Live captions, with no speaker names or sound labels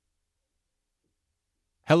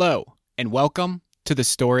Hello, and welcome to the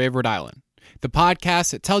Story of Rhode Island, the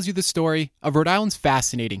podcast that tells you the story of Rhode Island's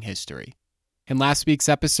fascinating history. In last week's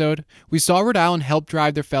episode, we saw Rhode Island help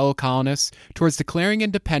drive their fellow colonists towards declaring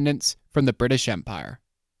independence from the British Empire.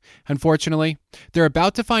 Unfortunately, they're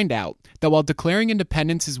about to find out that while declaring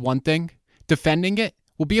independence is one thing, defending it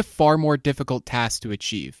will be a far more difficult task to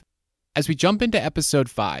achieve. As we jump into episode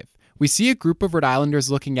 5, we see a group of Rhode Islanders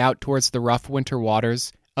looking out towards the rough winter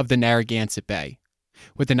waters of the Narragansett Bay.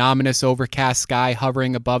 With an ominous overcast sky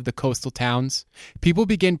hovering above the coastal towns, people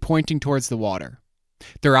begin pointing towards the water.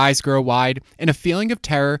 Their eyes grow wide, and a feeling of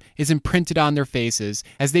terror is imprinted on their faces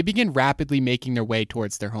as they begin rapidly making their way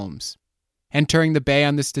towards their homes. Entering the bay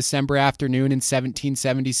on this December afternoon in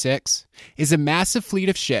 1776 is a massive fleet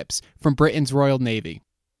of ships from Britain's Royal Navy.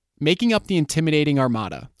 Making up the intimidating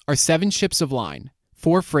armada are 7 ships of line,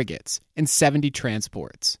 4 frigates, and 70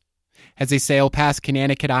 transports. As they sail past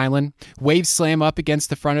Connecticut Island, waves slam up against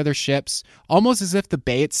the front of their ships, almost as if the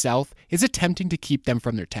bay itself is attempting to keep them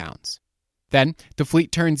from their towns. Then, the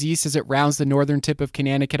fleet turns east as it rounds the northern tip of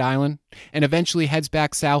Connecticut Island, and eventually heads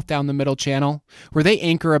back south down the Middle Channel, where they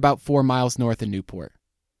anchor about 4 miles north of Newport.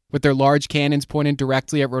 With their large cannons pointed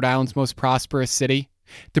directly at Rhode Island's most prosperous city,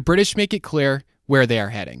 the British make it clear where they are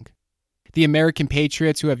heading. The American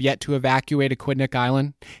patriots who have yet to evacuate Aquidneck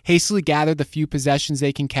Island hastily gather the few possessions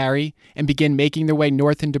they can carry and begin making their way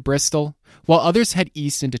north into Bristol, while others head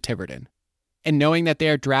east into Tiverton. And knowing that they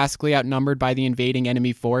are drastically outnumbered by the invading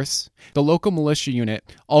enemy force, the local militia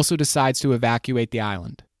unit also decides to evacuate the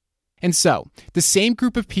island. And so, the same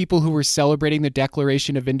group of people who were celebrating the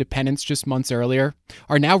Declaration of Independence just months earlier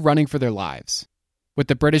are now running for their lives. With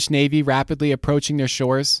the British Navy rapidly approaching their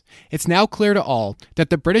shores, it's now clear to all that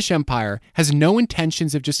the British Empire has no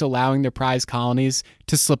intentions of just allowing their prized colonies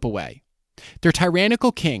to slip away. Their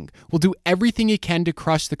tyrannical king will do everything he can to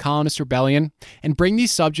crush the colonist rebellion and bring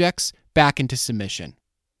these subjects back into submission.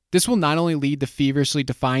 This will not only lead the feverishly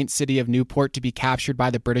defiant city of Newport to be captured by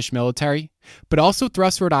the British military, but also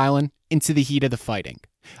thrust Rhode Island into the heat of the fighting,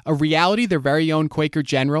 a reality their very own Quaker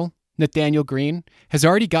general, Nathaniel Greene, has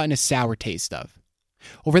already gotten a sour taste of.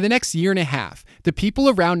 Over the next year and a half, the people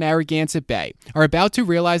around Narragansett Bay are about to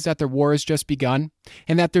realize that their war has just begun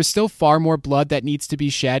and that there's still far more blood that needs to be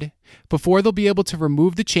shed before they'll be able to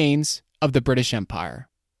remove the chains of the British Empire.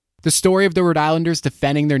 The story of the Rhode Islanders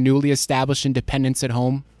defending their newly established independence at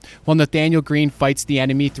home, while Nathaniel Greene fights the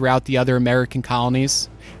enemy throughout the other American colonies,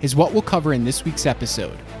 is what we'll cover in this week's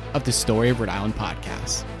episode of the Story of Rhode Island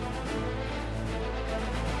podcast.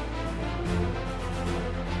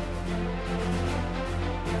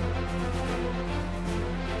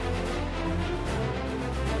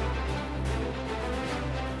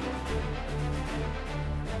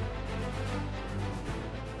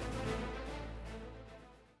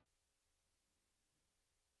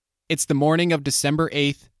 It's the morning of December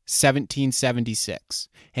 8th, 1776,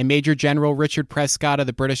 and Major General Richard Prescott of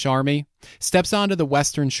the British Army steps onto the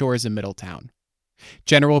western shores of Middletown.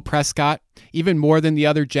 General Prescott, even more than the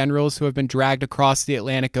other generals who have been dragged across the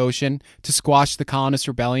Atlantic Ocean to squash the colonist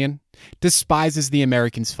rebellion, despises the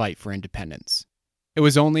Americans' fight for independence. It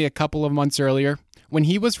was only a couple of months earlier when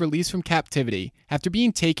he was released from captivity after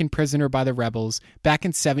being taken prisoner by the rebels back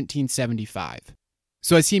in 1775.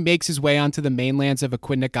 So as he makes his way onto the mainlands of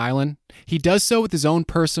Aquidneck Island, he does so with his own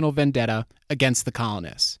personal vendetta against the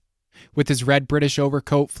colonists. With his red British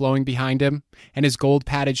overcoat flowing behind him and his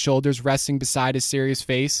gold-padded shoulders resting beside his serious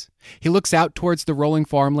face, he looks out towards the rolling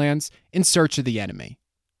farmlands in search of the enemy.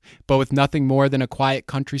 But with nothing more than a quiet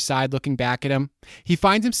countryside looking back at him, he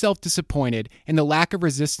finds himself disappointed in the lack of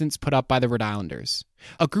resistance put up by the Rhode Islanders,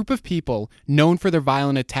 a group of people known for their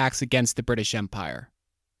violent attacks against the British Empire.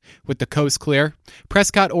 With the coast clear,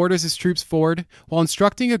 Prescott orders his troops forward while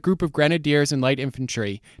instructing a group of grenadiers and light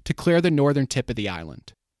infantry to clear the northern tip of the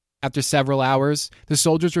island. After several hours, the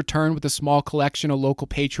soldiers return with a small collection of local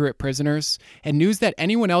patriot prisoners and news that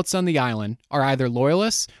anyone else on the island are either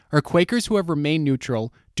loyalists or Quakers who have remained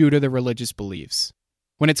neutral due to their religious beliefs.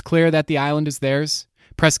 When it's clear that the island is theirs,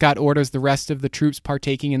 Prescott orders the rest of the troops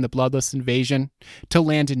partaking in the bloodless invasion to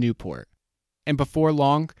land in Newport. And before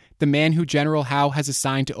long, the man who General Howe has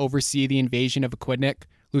assigned to oversee the invasion of Aquidneck,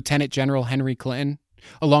 Lieutenant General Henry Clinton,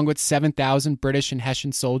 along with 7,000 British and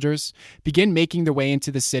Hessian soldiers, begin making their way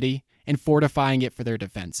into the city and fortifying it for their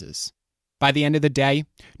defenses. By the end of the day,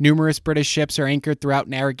 numerous British ships are anchored throughout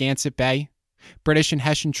Narragansett Bay. British and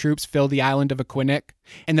Hessian troops fill the island of Aquidneck,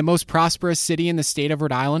 and the most prosperous city in the state of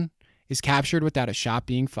Rhode Island is captured without a shot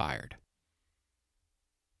being fired.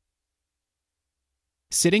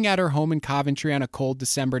 Sitting at her home in Coventry on a cold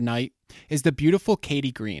December night is the beautiful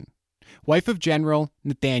Katie Greene, wife of General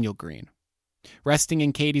Nathaniel Greene. Resting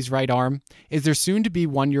in Katie's right arm is their soon-to-be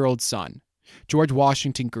 1-year-old son, George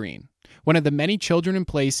Washington Greene, one of the many children and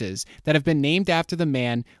places that have been named after the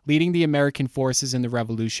man leading the American forces in the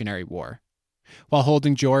Revolutionary War. While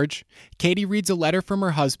holding George, Katie reads a letter from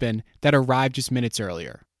her husband that arrived just minutes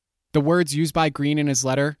earlier. The words used by Greene in his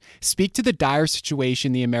letter speak to the dire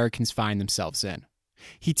situation the Americans find themselves in.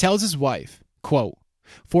 He tells his wife, quote,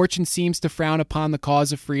 "Fortune seems to frown upon the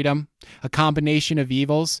cause of freedom. A combination of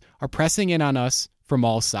evils are pressing in on us from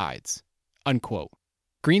all sides." Unquote.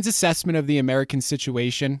 Greene's assessment of the American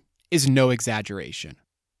situation is no exaggeration.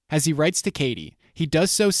 As he writes to Katie, he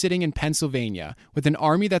does so sitting in Pennsylvania with an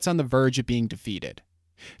army that's on the verge of being defeated.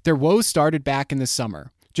 Their woes started back in the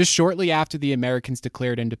summer, just shortly after the Americans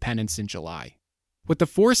declared independence in July. With the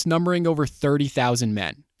force numbering over 30,000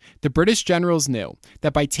 men, the British generals knew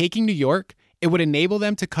that by taking New York, it would enable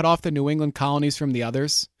them to cut off the New England colonies from the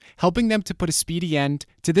others, helping them to put a speedy end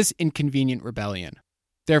to this inconvenient rebellion.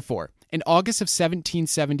 Therefore, in August of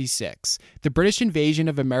 1776, the British invasion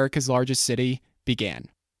of America's largest city began.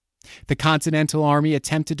 The Continental Army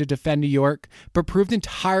attempted to defend New York, but proved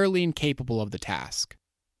entirely incapable of the task.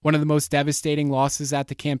 One of the most devastating losses at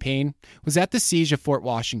the campaign was at the siege of Fort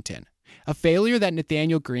Washington, a failure that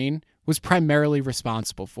Nathaniel Greene was primarily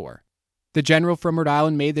responsible for. The general from Rhode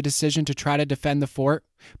Island made the decision to try to defend the fort,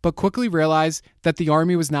 but quickly realized that the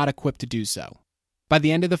army was not equipped to do so. By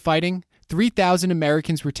the end of the fighting, 3,000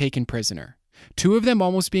 Americans were taken prisoner, 2 of them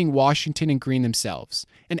almost being Washington and Greene themselves,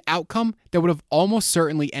 an outcome that would have almost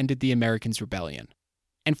certainly ended the Americans' rebellion.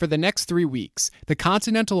 And for the next 3 weeks, the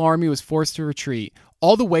Continental Army was forced to retreat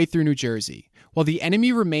all the way through New Jersey, while the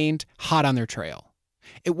enemy remained hot on their trail.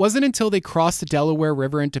 It wasn't until they crossed the Delaware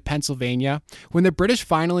River into Pennsylvania when the British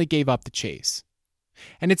finally gave up the chase.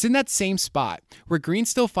 And it's in that same spot where Greene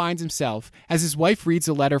still finds himself as his wife reads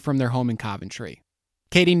a letter from their home in Coventry.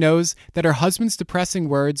 Katie knows that her husband's depressing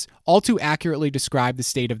words all too accurately describe the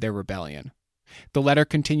state of their rebellion. The letter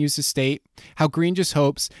continues to state how Greene just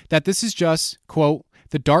hopes that this is just, quote,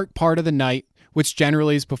 "the dark part of the night, which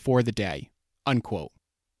generally is before the day," unquote.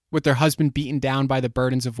 With their husband beaten down by the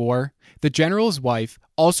burdens of war, the general's wife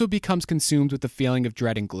also becomes consumed with the feeling of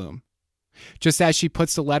dread and gloom. Just as she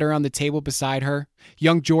puts the letter on the table beside her,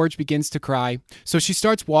 young George begins to cry, so she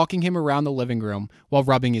starts walking him around the living room while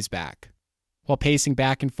rubbing his back. While pacing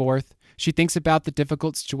back and forth, she thinks about the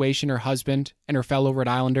difficult situation her husband and her fellow Rhode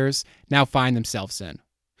Islanders now find themselves in.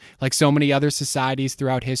 Like so many other societies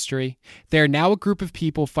throughout history, they are now a group of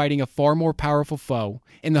people fighting a far more powerful foe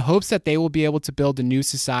in the hopes that they will be able to build a new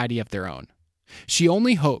society of their own. She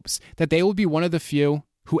only hopes that they will be one of the few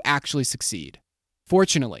who actually succeed.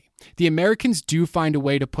 Fortunately, the Americans do find a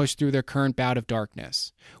way to push through their current bout of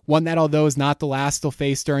darkness, one that, although is not the last they'll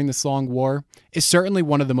face during this long war, is certainly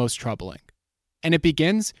one of the most troubling. And it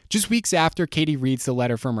begins just weeks after Katie reads the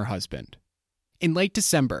letter from her husband. In late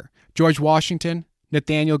December, George Washington,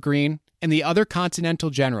 Nathaniel Greene, and the other Continental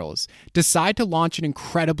generals decide to launch an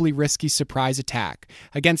incredibly risky surprise attack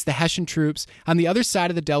against the Hessian troops on the other side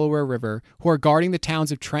of the Delaware River who are guarding the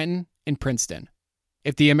towns of Trenton and Princeton.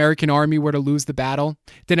 If the American army were to lose the battle,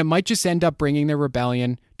 then it might just end up bringing their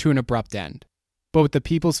rebellion to an abrupt end. But with the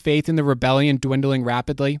people's faith in the rebellion dwindling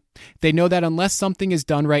rapidly, they know that unless something is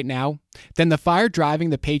done right now, then the fire driving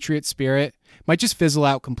the patriot spirit might just fizzle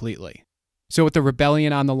out completely. So with the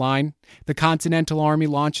rebellion on the line, the Continental Army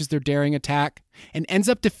launches their daring attack and ends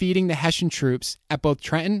up defeating the Hessian troops at both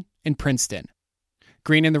Trenton and Princeton.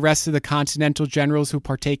 Greene and the rest of the Continental generals who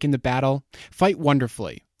partake in the battle fight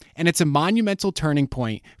wonderfully, and it's a monumental turning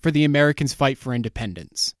point for the Americans' fight for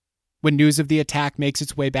independence. When news of the attack makes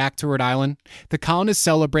its way back to Rhode Island, the colonists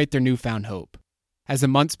celebrate their newfound hope. As the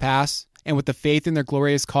months pass, and with the faith in their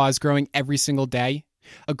glorious cause growing every single day,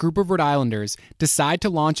 a group of Rhode Islanders decide to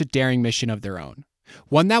launch a daring mission of their own,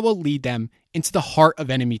 one that will lead them into the heart of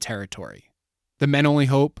enemy territory. The men only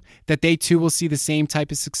hope that they too will see the same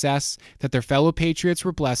type of success that their fellow patriots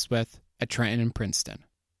were blessed with at Trenton and Princeton.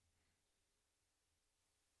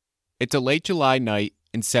 It's a late July night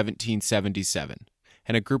in 1777.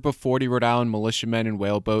 And a group of 40 Rhode Island militiamen and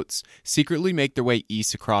whaleboats secretly make their way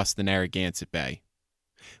east across the Narragansett Bay.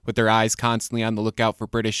 With their eyes constantly on the lookout for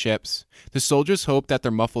British ships, the soldiers hope that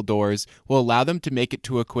their muffled doors will allow them to make it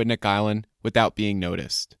to Aquidneck Island without being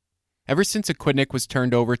noticed. Ever since Aquidneck was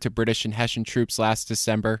turned over to British and Hessian troops last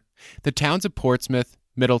December, the towns of Portsmouth,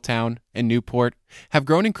 Middletown, and Newport have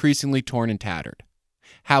grown increasingly torn and tattered.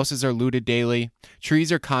 Houses are looted daily,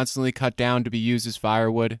 trees are constantly cut down to be used as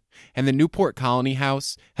firewood, and the Newport Colony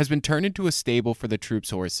House has been turned into a stable for the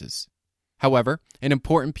troops' horses. However, an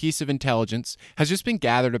important piece of intelligence has just been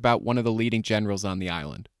gathered about one of the leading generals on the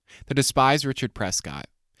island, the despised Richard Prescott.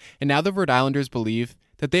 and now the Rhode Islanders believe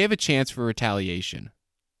that they have a chance for retaliation.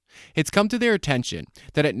 It's come to their attention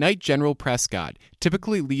that at night General Prescott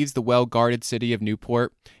typically leaves the well-guarded city of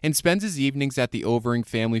Newport and spends his evenings at the Overing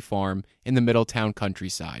family farm in the Middletown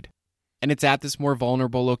countryside. And it's at this more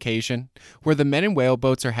vulnerable location where the men in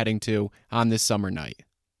whaleboats are heading to on this summer night.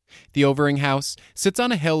 The Overing house sits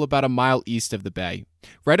on a hill about a mile east of the bay,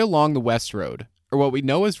 right along the West Road, or what we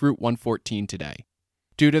know as Route 114 today.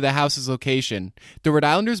 Due to the house's location, the Rhode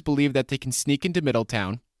Islanders believe that they can sneak into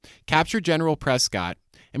Middletown, capture General Prescott,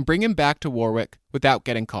 and bring him back to Warwick without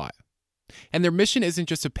getting caught. And their mission isn't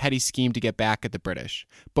just a petty scheme to get back at the British,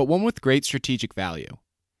 but one with great strategic value.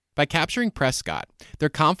 By capturing Prescott, they're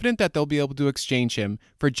confident that they'll be able to exchange him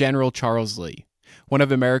for General Charles Lee, one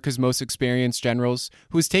of America's most experienced generals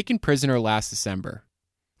who was taken prisoner last December.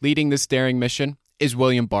 Leading this daring mission is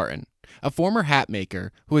William Barton, a former hat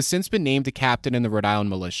maker who has since been named a captain in the Rhode Island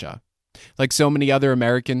militia. Like so many other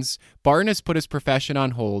Americans, Barton has put his profession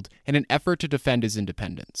on hold in an effort to defend his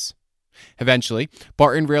independence. Eventually,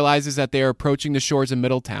 Barton realizes that they are approaching the shores of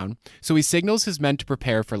Middletown, so he signals his men to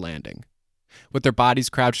prepare for landing. With their bodies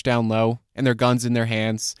crouched down low and their guns in their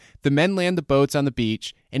hands, the men land the boats on the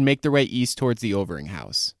beach and make their way east towards the Overing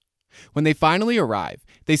house. When they finally arrive,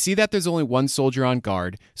 they see that there's only one soldier on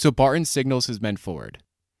guard, so Barton signals his men forward.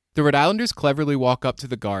 The Rhode Islanders cleverly walk up to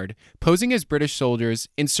the guard, posing as British soldiers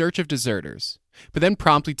in search of deserters, but then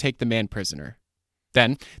promptly take the man prisoner.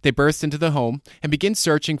 Then, they burst into the home and begin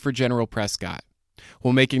searching for General Prescott.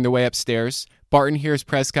 While making their way upstairs, Barton hears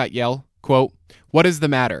Prescott yell, quote, "What is the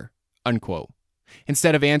matter?" unquote.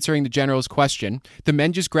 Instead of answering the general's question, the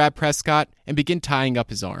men just grab Prescott and begin tying up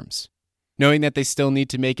his arms. Knowing that they still need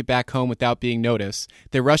to make it back home without being noticed,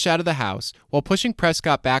 they rush out of the house while pushing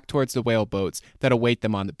Prescott back towards the whaleboats that await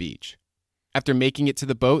them on the beach. After making it to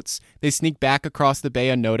the boats, they sneak back across the bay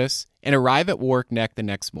unnoticed and arrive at Warwick Neck the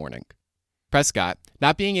next morning. Prescott,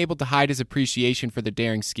 not being able to hide his appreciation for the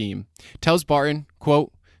daring scheme, tells Barton,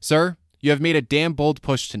 quote, "Sir, you have made a damn bold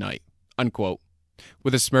push tonight," unquote.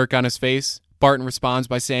 With a smirk on his face, Barton responds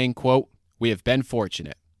by saying, quote, "We have been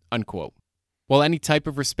fortunate," unquote. While any type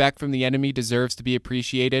of respect from the enemy deserves to be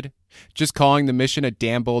appreciated, just calling the mission a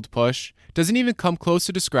damn bold push doesn't even come close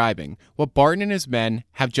to describing what Barton and his men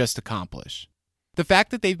have just accomplished. The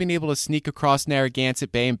fact that they've been able to sneak across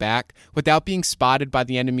Narragansett Bay and back without being spotted by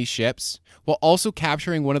the enemy ships, while also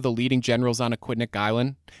capturing one of the leading generals on Aquidneck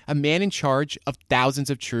Island, a man in charge of thousands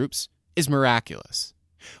of troops, is miraculous.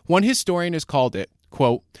 One historian has called it,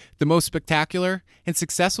 quote, "the most spectacular and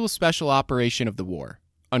successful special operation of the war,"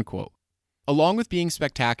 unquote. Along with being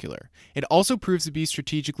spectacular, it also proves to be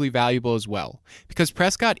strategically valuable as well, because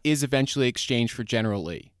Prescott is eventually exchanged for General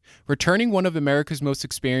Lee, returning one of America's most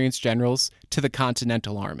experienced generals to the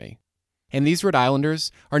Continental Army. And these Rhode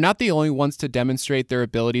Islanders are not the only ones to demonstrate their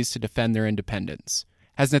abilities to defend their independence,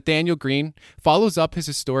 as Nathaniel Greene follows up his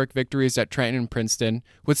historic victories at Trenton and Princeton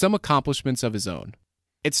with some accomplishments of his own.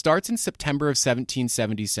 It starts in September of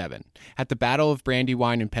 1777 at the Battle of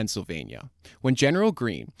Brandywine in Pennsylvania, when General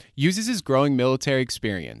Greene uses his growing military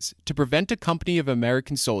experience to prevent a company of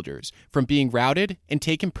American soldiers from being routed and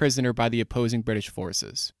taken prisoner by the opposing British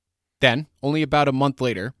forces. Then, only about a month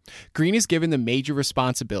later, Greene is given the major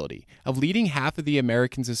responsibility of leading half of the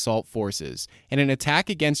Americans' assault forces in an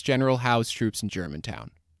attack against General Howe's troops in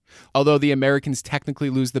Germantown. Although the Americans technically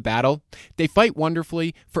lose the battle, they fight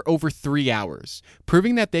wonderfully for over 3 hours,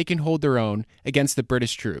 proving that they can hold their own against the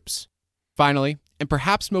British troops. Finally, and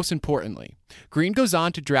perhaps most importantly, Greene goes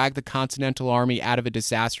on to drag the Continental Army out of a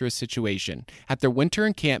disastrous situation at their winter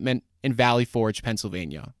encampment in Valley Forge,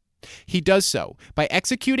 Pennsylvania. He does so by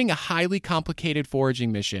executing a highly complicated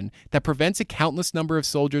foraging mission that prevents a countless number of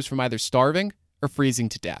soldiers from either starving or freezing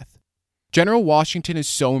to death. General Washington is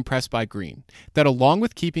so impressed by Greene that along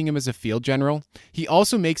with keeping him as a field general, he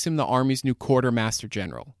also makes him the Army's new quartermaster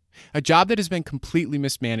general, a job that has been completely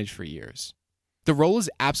mismanaged for years. The role is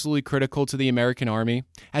absolutely critical to the American Army,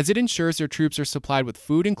 as it ensures their troops are supplied with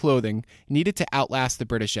food and clothing needed to outlast the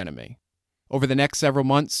British enemy. Over the next several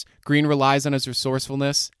months, Greene relies on his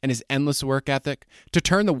resourcefulness and his endless work ethic to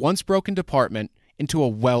turn the once broken department into a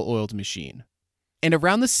well-oiled machine. And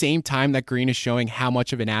around the same time that Greene is showing how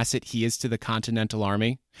much of an asset he is to the Continental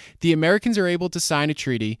Army, the Americans are able to sign a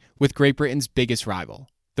treaty with Great Britain's biggest rival,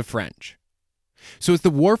 the French. So as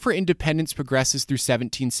the War for Independence progresses through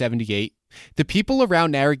 1778, the people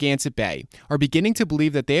around Narragansett Bay are beginning to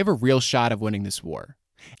believe that they have a real shot of winning this war,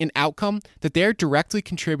 an outcome that they are directly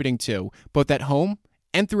contributing to both at home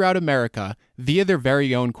and throughout America via their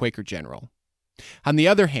very own Quaker general. On the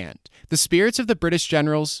other hand, the spirits of the British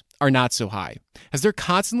generals are not so high, as they're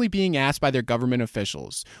constantly being asked by their government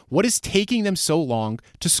officials what is taking them so long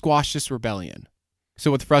to squash this rebellion.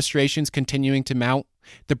 So with frustrations continuing to mount,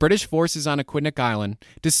 the British forces on Aquidneck Island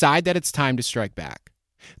decide that it's time to strike back.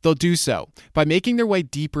 They'll do so by making their way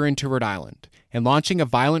deeper into Rhode Island and launching a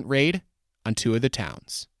violent raid on two of the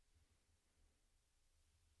towns.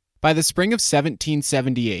 By the spring of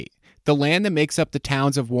 1778, the land that makes up the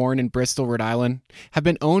towns of Warren and Bristol, Rhode Island, have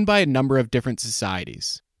been owned by a number of different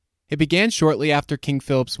societies. It began shortly after King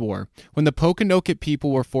Philip's War, when the Pokanoket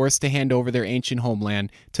people were forced to hand over their ancient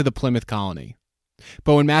homeland to the Plymouth colony.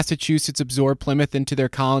 But when Massachusetts absorbed Plymouth into their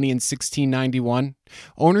colony in 1691,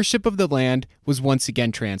 ownership of the land was once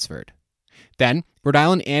again transferred. Then, Rhode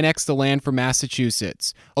Island annexed the land from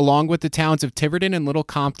Massachusetts, along with the towns of Tiverton and Little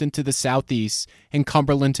Compton to the southeast and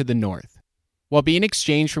Cumberland to the north. While being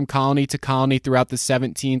exchanged from colony to colony throughout the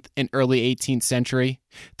 17th and early 18th century,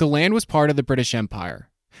 the land was part of the British Empire.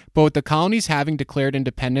 But with the colonies having declared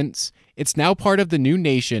independence, it's now part of the new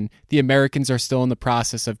nation the Americans are still in the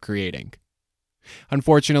process of creating.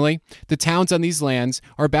 Unfortunately, the towns on these lands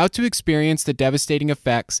are about to experience the devastating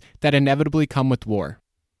effects that inevitably come with war.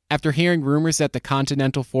 After hearing rumors that the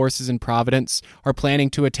Continental forces in Providence are planning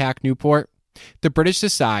to attack Newport, the British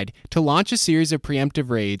decide to launch a series of preemptive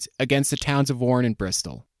raids against the towns of Warren and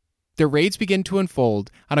Bristol. Their raids begin to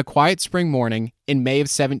unfold on a quiet spring morning in May of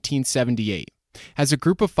 1778, as a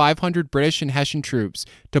group of 500 British and Hessian troops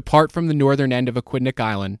depart from the northern end of Aquidneck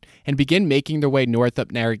Island and begin making their way north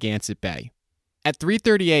up Narragansett Bay. At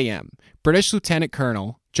 3:30 a.m., British Lieutenant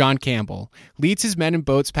Colonel John Campbell leads his men in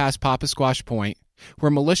boats past Papasquash Point,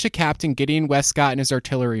 where Militia Captain Gideon Westcott and his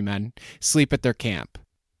artillerymen sleep at their camp.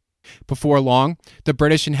 Before long, the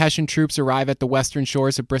British and Hessian troops arrive at the western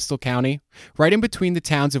shores of Bristol County, right in between the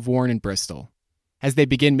towns of Warren and Bristol. As they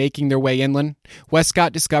begin making their way inland,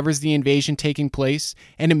 Westcott discovers the invasion taking place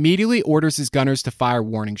and immediately orders his gunners to fire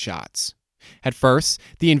warning shots. At first,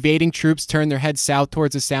 the invading troops turn their heads south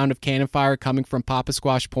towards the sound of cannon fire coming from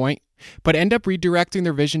Papasquash Point, but end up redirecting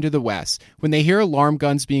their vision to the west when they hear alarm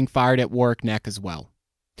guns being fired at Warwick Neck as well.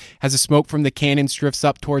 As the smoke from the cannons drifts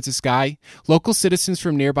up towards the sky, local citizens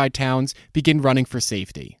from nearby towns begin running for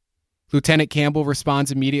safety. Lieutenant Campbell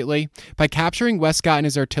responds immediately by capturing Westcott and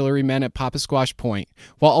his artillerymen at Papasquash Point,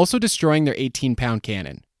 while also destroying their 18-pound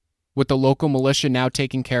cannon. With the local militia now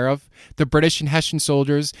taken care of, the British and Hessian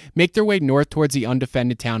soldiers make their way north towards the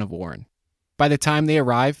undefended town of Warren. By the time they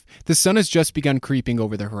arrive, the sun has just begun creeping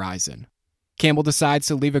over the horizon. Campbell decides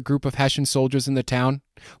to leave a group of Hessian soldiers in the town,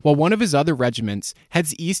 while one of his other regiments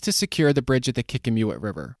heads east to secure the bridge at the Kickamuit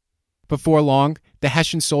River. Before long, the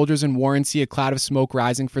Hessian soldiers in Warren see a cloud of smoke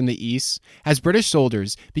rising from the east as British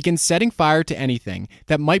soldiers begin setting fire to anything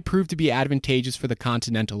that might prove to be advantageous for the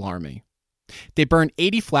Continental Army. They burn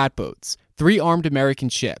 80 flatboats, 3 armed American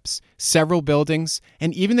ships, several buildings,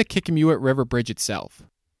 and even the Kickamuit River Bridge itself.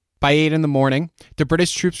 By 8 in the morning, the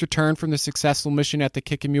British troops return from the successful mission at the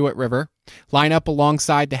Kickamuit River, line up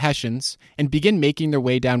alongside the Hessians, and begin making their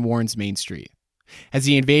way down Warren's Main Street. As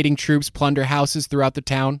the invading troops plunder houses throughout the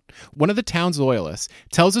town, one of the town's loyalists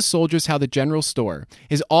tells the soldiers how the general store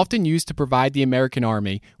is often used to provide the American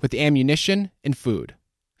army with ammunition and food.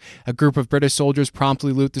 A group of British soldiers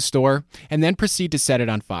promptly loot the store and then proceed to set it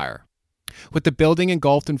on fire. With the building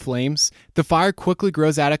engulfed in flames, the fire quickly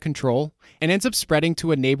grows out of control and ends up spreading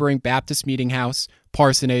to a neighboring Baptist meeting house,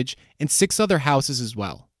 parsonage, and 6 other houses as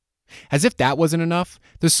well. As if that wasn't enough,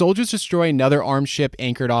 the soldiers destroy another armed ship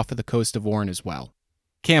anchored off of the coast of Warren as well.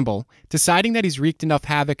 Campbell, deciding that he's wreaked enough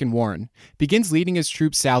havoc in Warren, begins leading his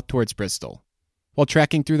troops south towards Bristol. While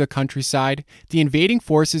trekking through the countryside, the invading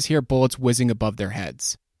forces hear bullets whizzing above their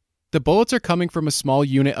heads. The bullets are coming from a small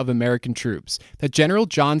unit of American troops that General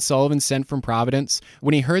John Sullivan sent from Providence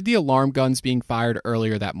when he heard the alarm guns being fired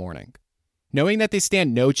earlier that morning. Knowing that they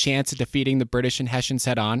stand no chance of defeating the British and Hessians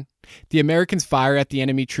head-on, the Americans fire at the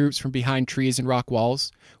enemy troops from behind trees and rock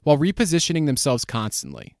walls, while repositioning themselves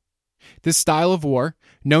constantly. This style of war,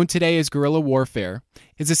 known today as guerrilla warfare,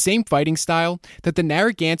 is the same fighting style that the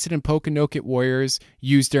Narragansett and Pokanoket warriors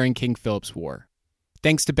used during King Philip's War.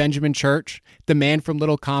 Thanks to Benjamin Church, the man from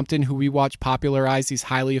Little Compton who we watched popularize these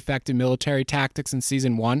highly effective military tactics in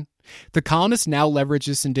Season 1, the colonists now leverage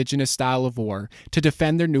this indigenous style of war to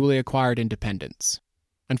defend their newly acquired independence.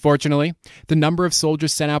 Unfortunately, the number of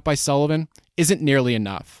soldiers sent out by Sullivan isn't nearly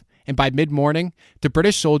enough, and by mid-morning, the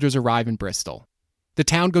British soldiers arrive in Bristol. The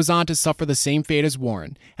town goes on to suffer the same fate as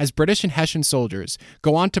Warren, as British and Hessian soldiers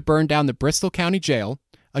go on to burn down the Bristol County Jail,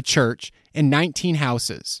 a church, and 19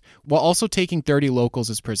 houses, while also taking 30 locals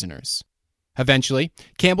as prisoners. Eventually,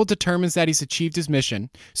 Campbell determines that he's achieved his mission,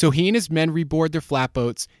 so he and his men reboard their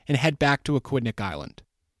flatboats and head back to Aquidneck Island.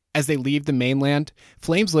 As they leave the mainland,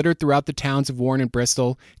 flames littered throughout the towns of Warren and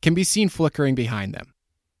Bristol can be seen flickering behind them.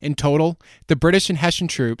 In total, the British and Hessian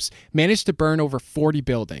troops managed to burn over 40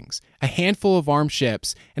 buildings, a handful of armed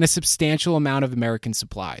ships, and a substantial amount of American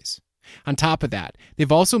supplies. On top of that,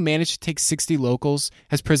 they've also managed to take 60 locals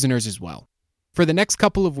as prisoners as well. For the next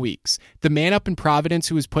couple of weeks, the man up in Providence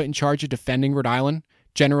who was put in charge of defending Rhode Island,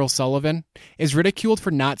 General Sullivan, is ridiculed for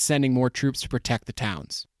not sending more troops to protect the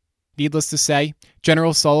towns. Needless to say,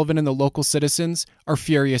 General Sullivan and the local citizens are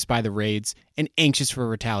furious by the raids and anxious for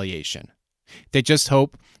retaliation. They just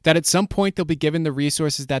hope that at some point they'll be given the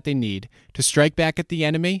resources that they need to strike back at the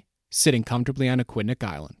enemy, sitting comfortably on Aquidneck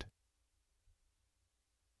Island.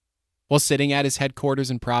 While sitting at his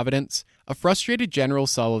headquarters in Providence, a frustrated General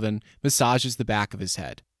Sullivan massages the back of his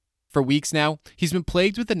head. For weeks now, he's been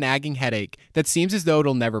plagued with a nagging headache that seems as though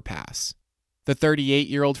it'll never pass. The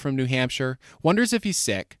 38-year-old from New Hampshire wonders if he's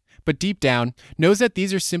sick, but deep down knows that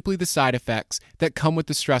these are simply the side effects that come with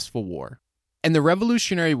the stressful war. And the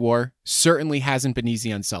Revolutionary War certainly hasn't been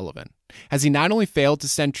easy on Sullivan, as he not only failed to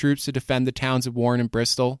send troops to defend the towns of Warren and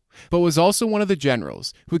Bristol, but was also one of the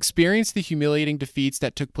generals who experienced the humiliating defeats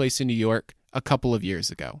that took place in New York a couple of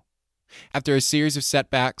years ago. After a series of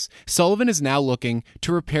setbacks, Sullivan is now looking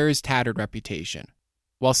to repair his tattered reputation.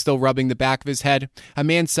 While still rubbing the back of his head, a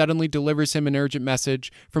man suddenly delivers him an urgent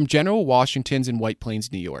message from General Washington's in White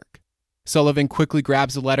Plains, New York. Sullivan quickly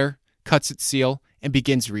grabs the letter, cuts its seal, and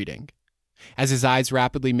begins reading. As his eyes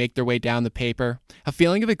rapidly make their way down the paper, a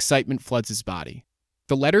feeling of excitement floods his body.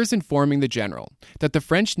 The letter is informing the general that the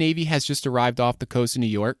French Navy has just arrived off the coast of New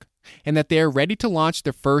York and that they are ready to launch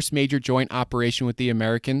their first major joint operation with the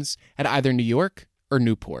Americans at either New York or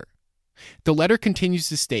Newport. The letter continues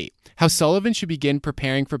to state how Sullivan should begin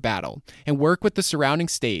preparing for battle and work with the surrounding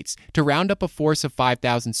states to round up a force of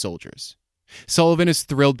 5,000 soldiers. Sullivan is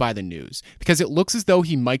thrilled by the news because it looks as though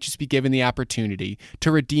he might just be given the opportunity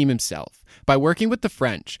to redeem himself by working with the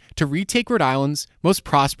French to retake Rhode Island's most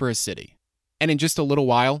prosperous city. And in just a little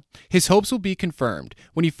while, his hopes will be confirmed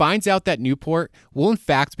when he finds out that Newport will in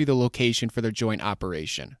fact be the location for their joint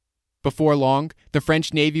operation. Before long, the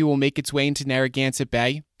French Navy will make its way into Narragansett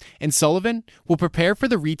Bay, and Sullivan will prepare for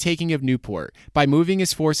the retaking of Newport by moving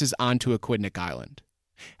his forces onto Aquidneck Island.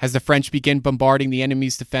 As the French begin bombarding the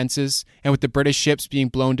enemy's defenses, and with the British ships being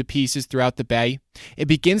blown to pieces throughout the bay, it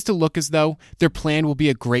begins to look as though their plan will be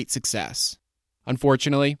a great success.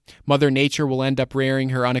 Unfortunately, Mother Nature will end up rearing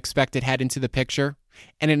her unexpected head into the picture,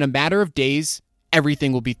 and in a matter of days,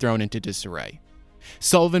 everything will be thrown into disarray.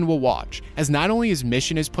 Sullivan will watch as not only his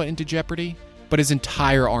mission is put into jeopardy, but his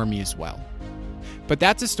entire army as well. But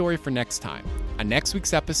that's a story for next time, on next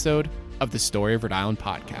week's episode of the Story of Rhode Island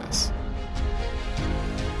podcast.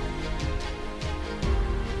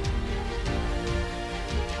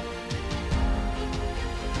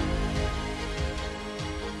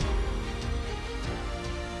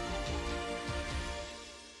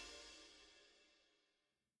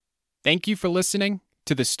 Thank you for listening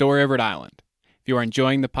to the Story of Rhode Island. If you are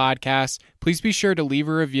enjoying the podcast, please be sure to leave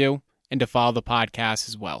a review and to follow the podcast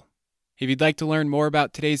as well. If you'd like to learn more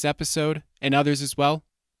about today's episode and others as well,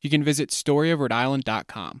 you can visit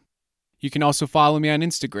storyofrhodeisland.com. You can also follow me on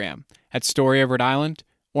Instagram at Story of Rhode Island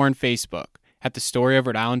or on Facebook at the Story of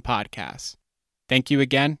Rhode Island podcast. Thank you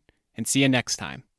again, and see you next time.